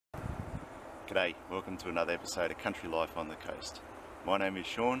G'day, welcome to another episode of Country Life on the Coast. My name is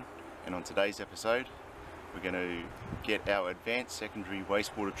Sean, and on today's episode we're going to get our advanced secondary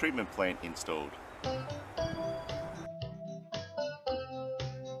wastewater treatment plant installed.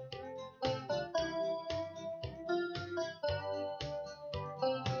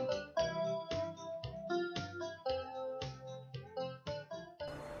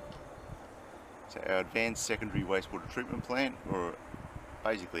 So our advanced secondary wastewater treatment plant, or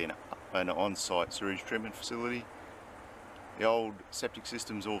basically an on-site sewage treatment facility. The old septic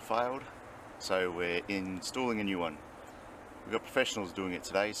systems all failed, so we're installing a new one. We've got professionals doing it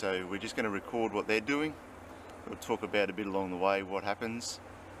today, so we're just going to record what they're doing. We'll talk about a bit along the way what happens,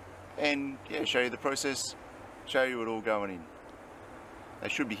 and yeah, show you the process, show you it all going in. They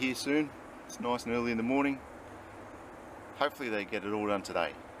should be here soon. It's nice and early in the morning. Hopefully they get it all done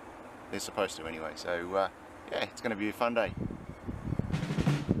today. They're supposed to anyway, so yeah, it's going to be a fun day.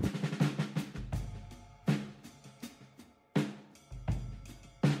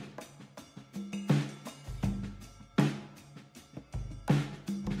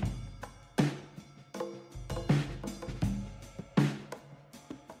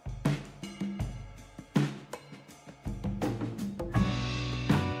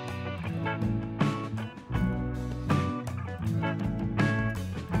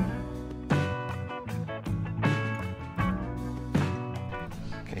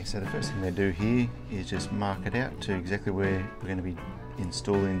 So the first thing they do here is just mark it out to exactly where we're going to be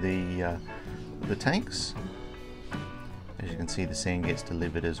installing the tanks. As you can see, the sand gets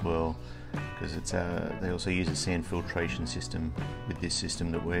delivered as well, because it's they also use a sand filtration system with this system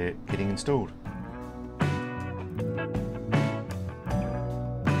that we're getting installed.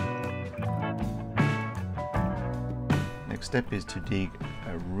 Next step is to dig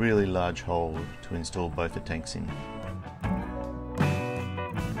a really large hole to install both the tanks in.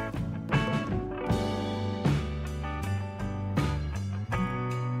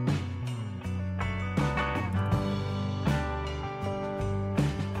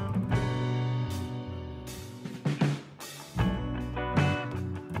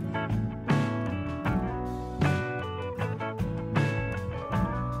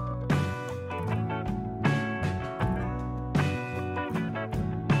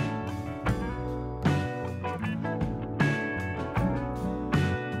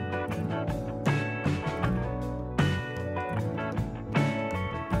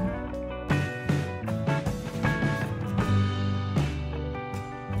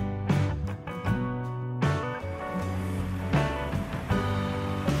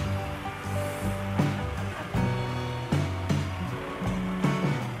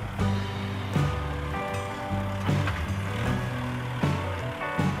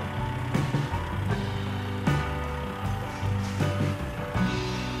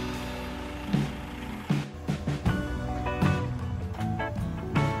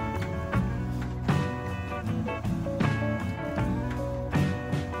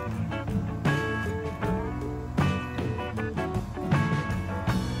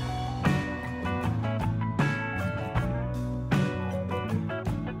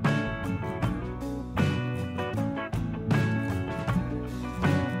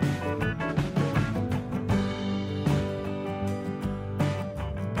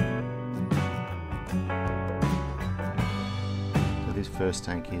 This first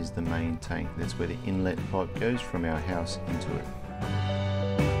tank is the main tank. That's where the inlet pipe goes from our house into it.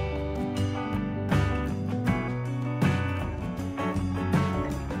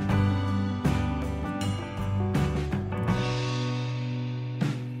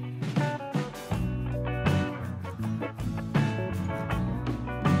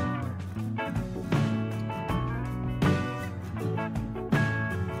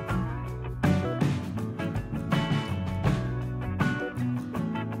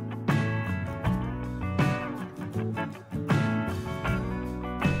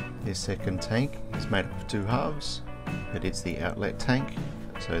 This second tank is made up of two halves, but it's the outlet tank,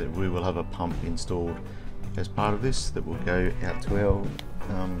 so that we will have a pump installed as part of this that will go out to our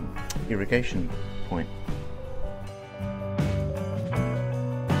irrigation point.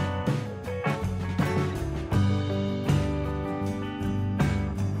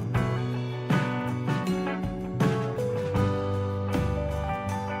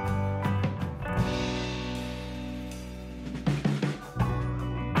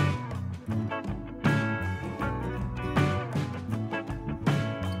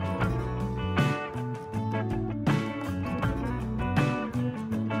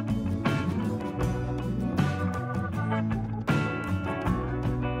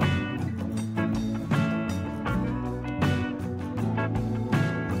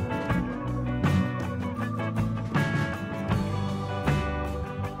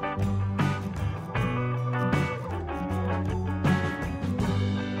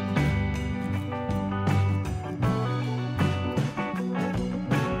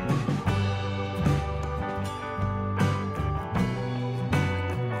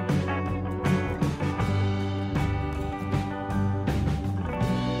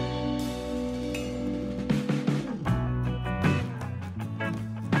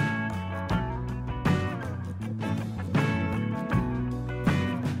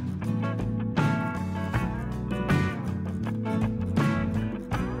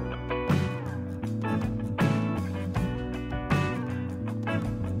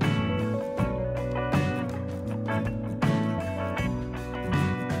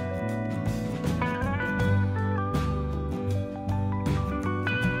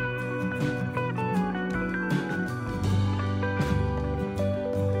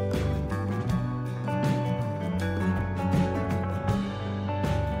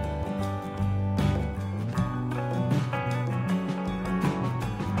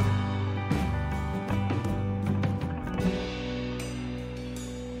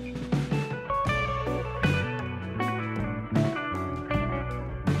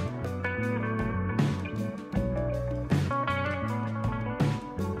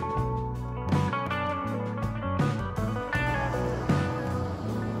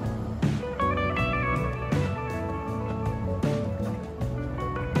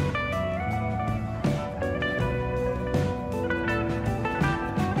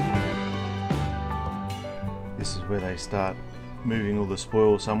 they start moving all the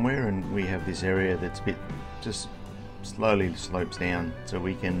spoil somewhere, and we have this area that's a bit just slowly slopes down, so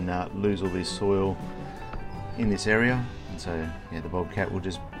we can lose all this soil in this area, and so yeah, the bobcat will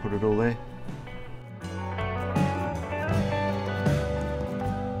just put it all there.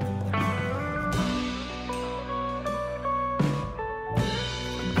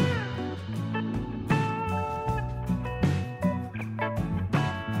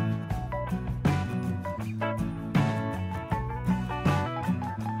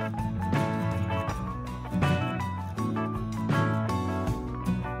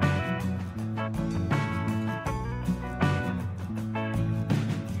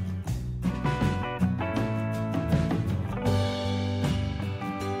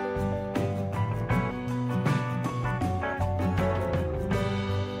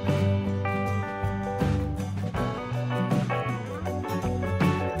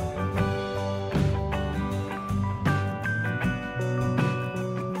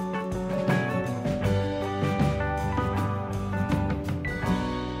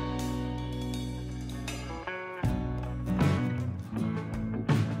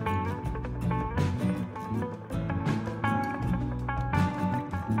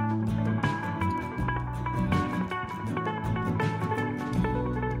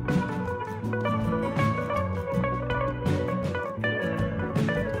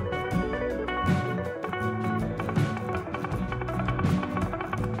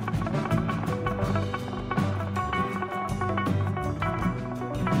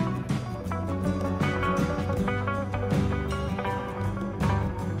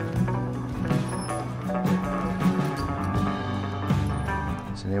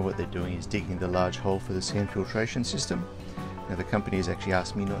 So now what they're doing is digging the large hole for the sand filtration system. Now the company has actually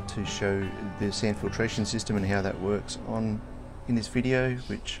asked me not to show the sand filtration system and how that works in this video,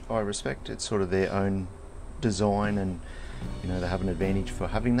 which I respect. It's sort of their own design, and you know, they have an advantage for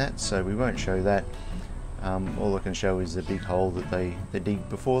having that, so we won't show that. All I can show is the big hole that they digged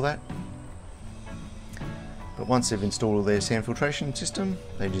before that. But once they've installed their sand filtration system,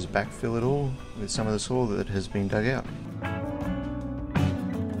 they just backfill it all with some of the soil that has been dug out.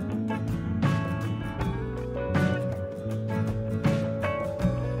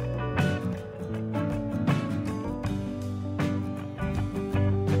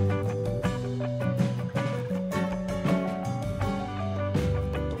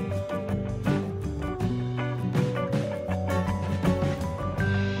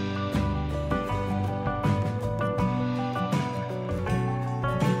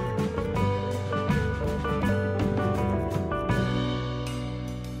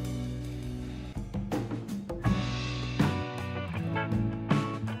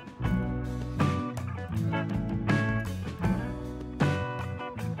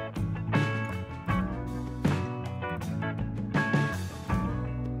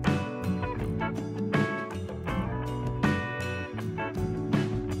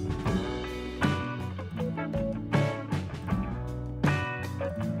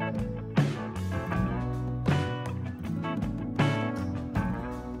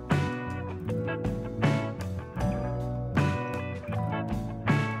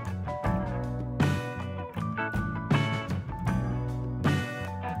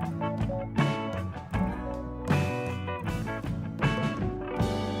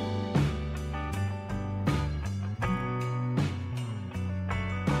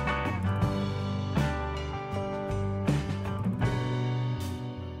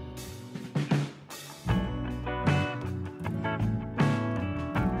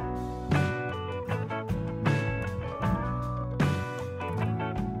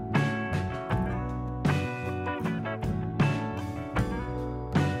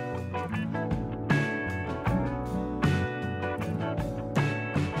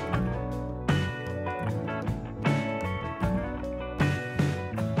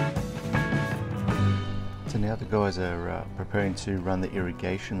 So now the guys are preparing to run the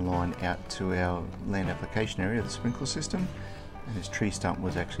irrigation line out to our land application area, the sprinkler system, and this tree stump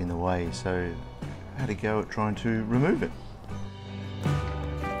was actually in the way, so I had to go at trying to remove it.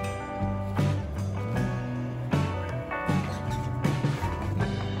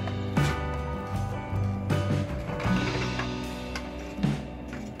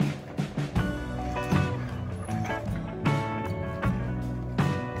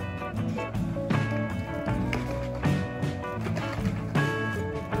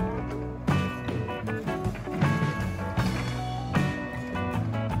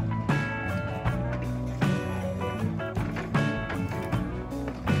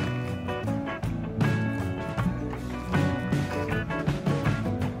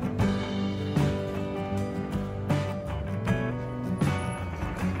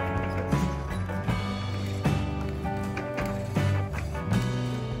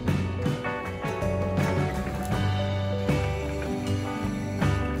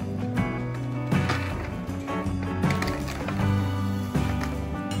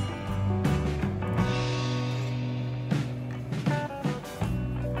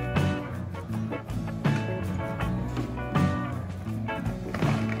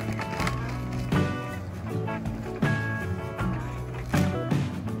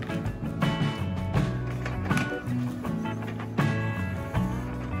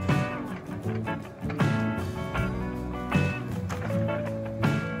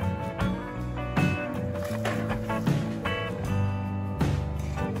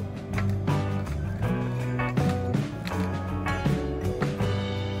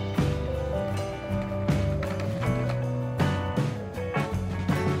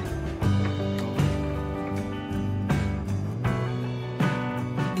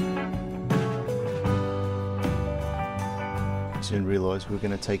 soon realised we were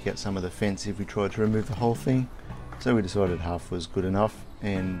going to take out some of the fence if we tried to remove the whole thing. So we decided half was good enough,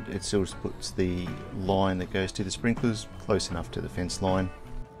 and it still puts the line that goes to the sprinklers close enough to the fence line.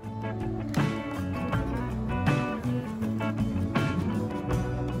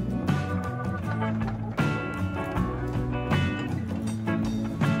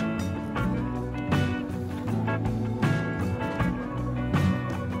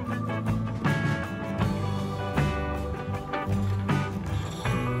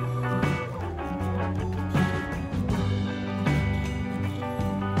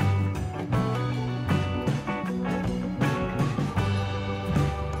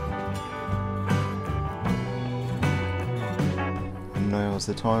 Now's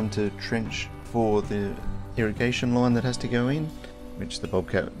the time to trench for the irrigation line that has to go in, which the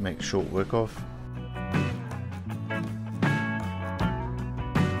bobcat makes short work of.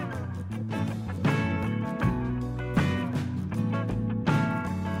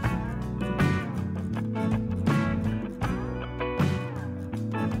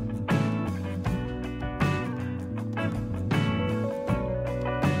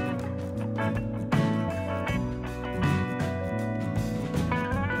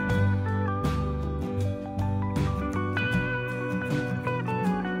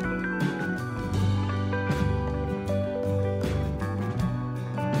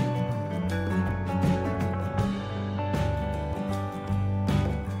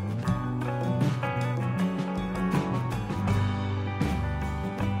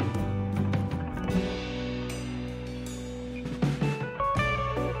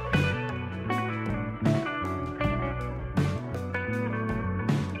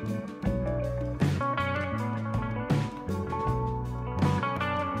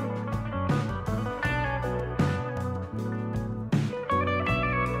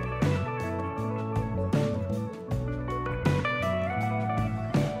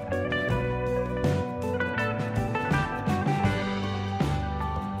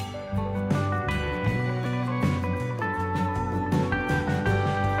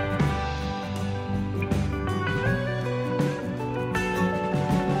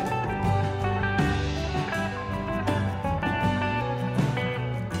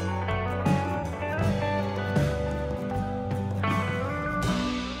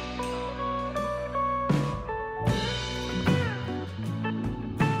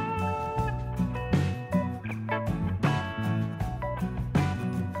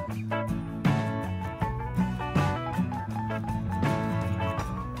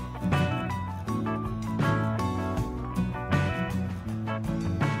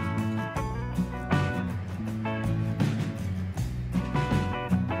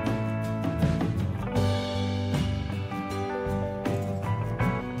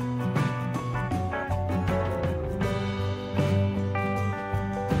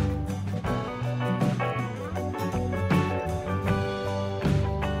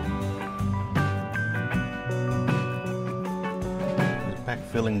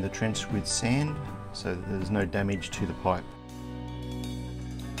 Backfilling the trench with sand so that there's no damage to the pipe.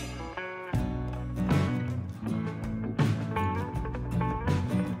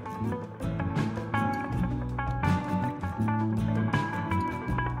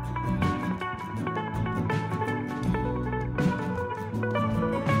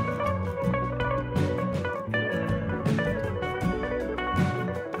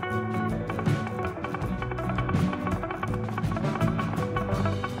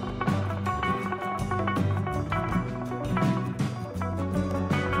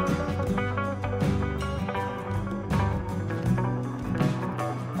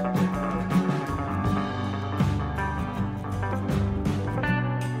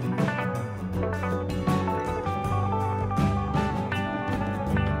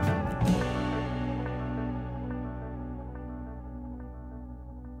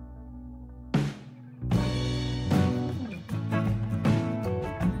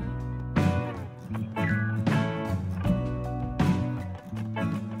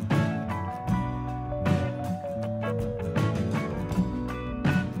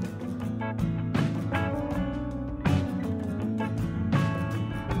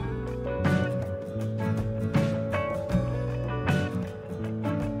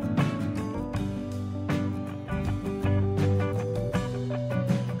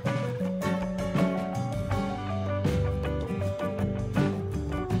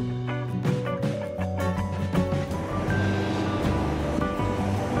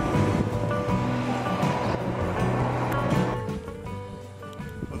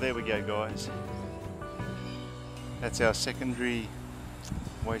 There we go, guys. That's our secondary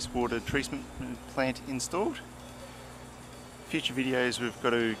wastewater treatment plant installed. future videos we've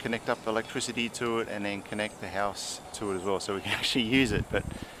got to connect up electricity to it and then connect the house to it as well, so we can actually use it. But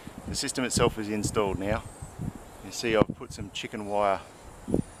the system itself is installed now. You see I've put some chicken wire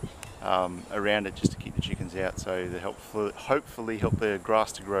around it just to keep the chickens out, so they hopefully help the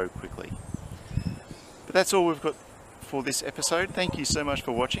grass to grow quickly. But that's all we've got for this episode. Thank you so much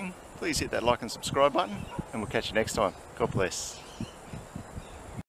for watching. Please hit that like and subscribe button, and we'll catch you next time. God bless.